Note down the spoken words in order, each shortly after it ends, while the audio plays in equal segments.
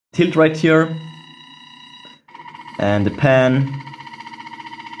tilt right here, and the pan,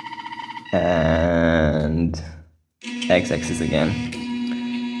 and x-axis again.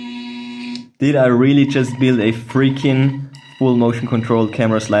 Did I really just build a freaking full motion control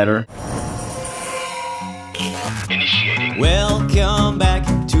camera slider? Initiating. Welcome back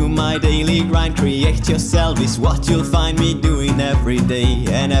to my daily grind. Create yourself is what you'll find me doing every day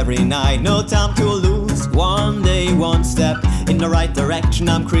and every night. No time to lose, one day, one step in the right direction.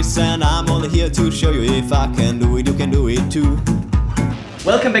 I'm Chris and I'm only here to show you if I can do it, you can do it too.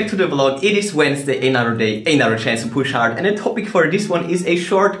 Welcome back to the vlog. It is Wednesday, another day, another chance to push hard, and the topic for this one is a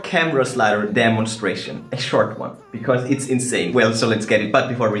short camera slider demonstration. A short one, because it's insane. Well, so let's get it. But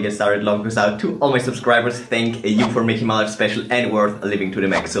before we get started, love goes out to all my subscribers. Thank you for making my life special and worth living to the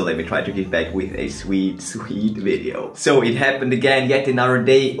max. So let me try to give back with a sweet, sweet video. So it happened again, yet another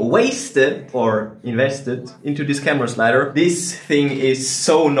day wasted or invested into this camera slider. This thing is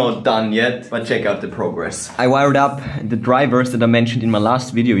so not done yet, but check out the progress. I wired up the drivers that I mentioned in my last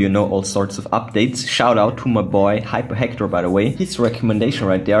video, you know, all sorts of updates. Shout out to my boy Hyper Hector, by the way. His recommendation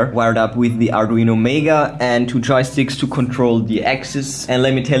right there. Wired up with the Arduino Mega and 2 joysticks to control the axis. And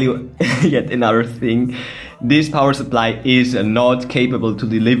let me tell you yet another thing. This power supply is not capable to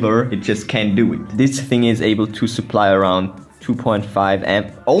deliver. It just can't do it. This thing is able to supply around 2.5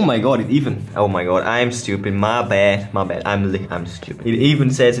 amp. Oh my god, oh my god, I'm stupid, my bad, I'm stupid. It even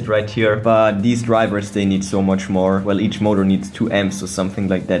says it right here, but these drivers, they need so much more. Well, each motor needs 2 amps or something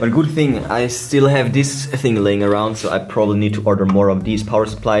like that. But good thing, I still have this thing laying around, so I probably need to order more of these power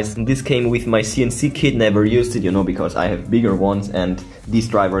supplies. And this came with my CNC kit, never used it, you know, because I have bigger ones and these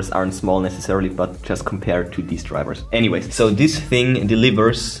drivers aren't small necessarily, but just compared to these drivers. Anyways, so this thing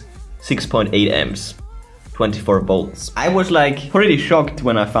delivers 6.8 amps. 24 volts. I was like pretty shocked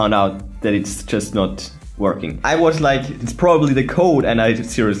when I found out that it's just not working. I was like, it's probably the code, and I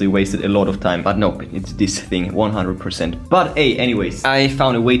seriously wasted a lot of time. But no, it's this thing, 100%. But hey, anyways, I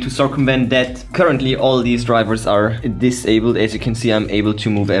found a way to circumvent that. Currently, all these drivers are disabled. As you can see, I'm able to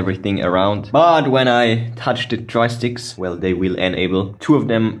move everything around. But when I touch the joysticks, well, they will enable. 2 of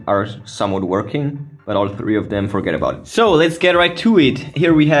them are somewhat working, but all 3 of them, forget about it. So let's get right to it.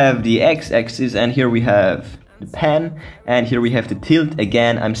 Here we have the x-axis, and here we have the pan, and here we have the tilt.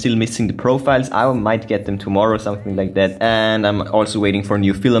 Again, I'm still missing the profiles. I might get them tomorrow, something like that. And I'm also waiting for a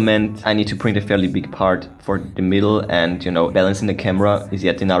new filament. I need to print a fairly big part for the middle, and you know, balancing the camera is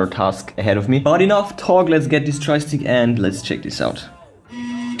yet another task ahead of me. But enough talk, let's get this joystick and let's check this out.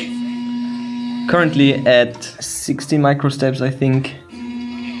 Currently at 60 microsteps, I think.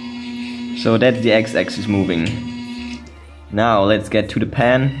 So that's the x-axis moving. Now let's get to the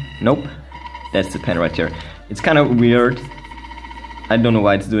pan. Nope, that's the pan right here. It's kind of weird. I don't know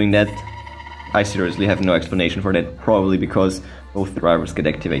why it's doing that. I seriously have no explanation for that. Probably because both drivers get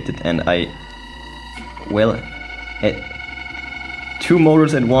activated and well, at 2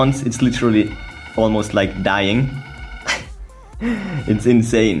 motors at once, it's literally almost like dying. It's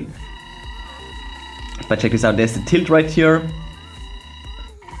insane. But check this out, there's the tilt right here.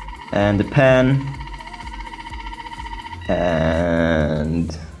 And the pan.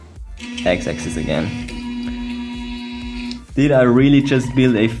 And x-axis again. Did I really just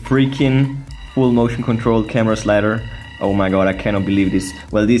build a freaking full motion control camera slider? Oh my god, I cannot believe this.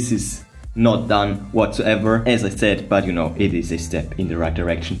 Well, this is not done whatsoever, as I said, but you know, it is a step in the right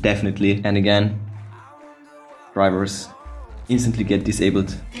direction, definitely. And again, drivers instantly get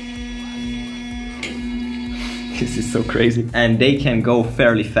disabled. This is so crazy. And they can go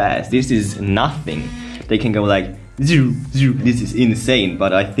fairly fast. This is nothing. They can go like zoom, zoom. This is insane,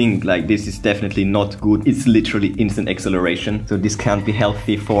 but I think like this is definitely not good. It's literally instant acceleration. So this can't be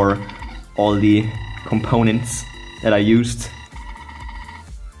healthy for all the components that I used.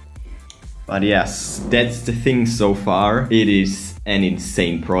 But yes, that's the thing so far. It is an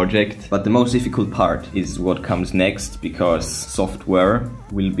insane project. But the most difficult part is what comes next, because software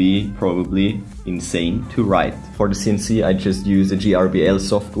will be probably insane to write. For the CNC, I just use a GRBL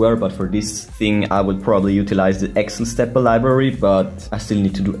software, but for this thing, I would probably utilize the Excel stepper library, but I still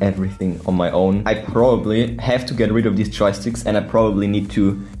need to do everything on my own. I probably have to get rid of these joysticks, and I probably need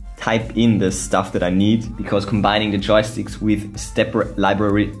to type in the stuff that I need, because combining the joysticks with stepper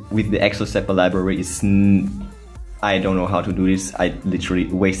library, with the Excel stepper library is I don't know how to do this. I literally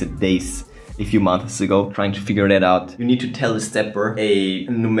wasted days a few months ago trying to figure that out. You need to tell the stepper a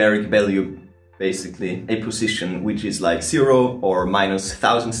numeric value, basically a position, which is like 0 or minus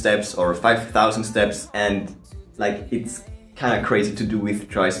 1,000 steps or 5,000 steps, and like it's kind of crazy to do with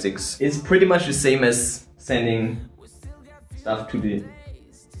joysticks. It's pretty much the same as sending stuff to the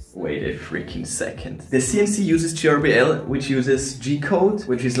Wait a freaking second. The CNC uses GRBL, which uses G-code,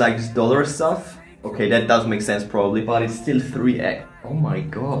 which is like this dollar stuff. Okay, that does make sense probably, but it's still 3x. Oh my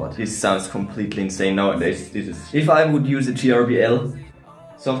god. This sounds completely insane. No, this is... If I would use a GRBL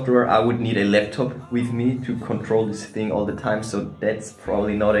software, I would need a laptop with me to control this thing all the time, so that's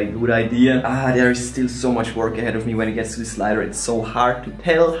probably not a good idea. There is still so much work ahead of me when it gets to the slider. It's so hard to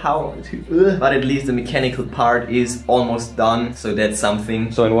tell how to... But at least the mechanical part is almost done, so that's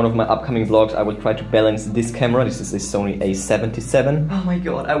something. So in one of my upcoming vlogs, I will try to balance this camera. This is a Sony A77. Oh my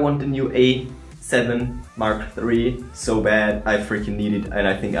god, I want the new A7 Mark III so bad. I freaking need it, and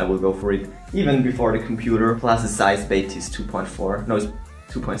I think I will go for it even before the computer. Plus the size bait is 2.4. No, it's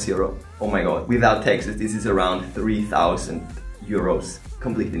 2.0. Oh my god. Without taxes, this is around 3,000 euros.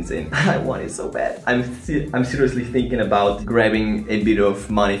 Completely insane. I want it so bad. I'm seriously thinking about grabbing a bit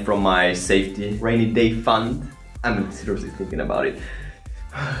of money from my safety rainy day fund. I'm seriously thinking about it.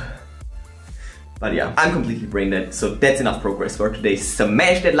 But yeah, I'm completely brain dead, so that's enough progress for today.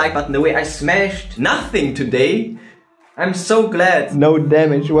 Smash that like button the way I smashed nothing today. I'm so glad. No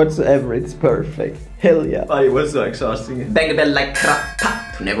damage whatsoever, it's perfect. Hell yeah. But it was so exhausting. Bang the bell like crap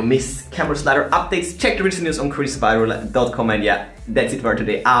to never miss camera slider updates. Check the recent news on ChrisViral.com, and yeah, that's it for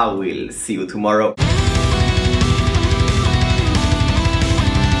today. I will see you tomorrow.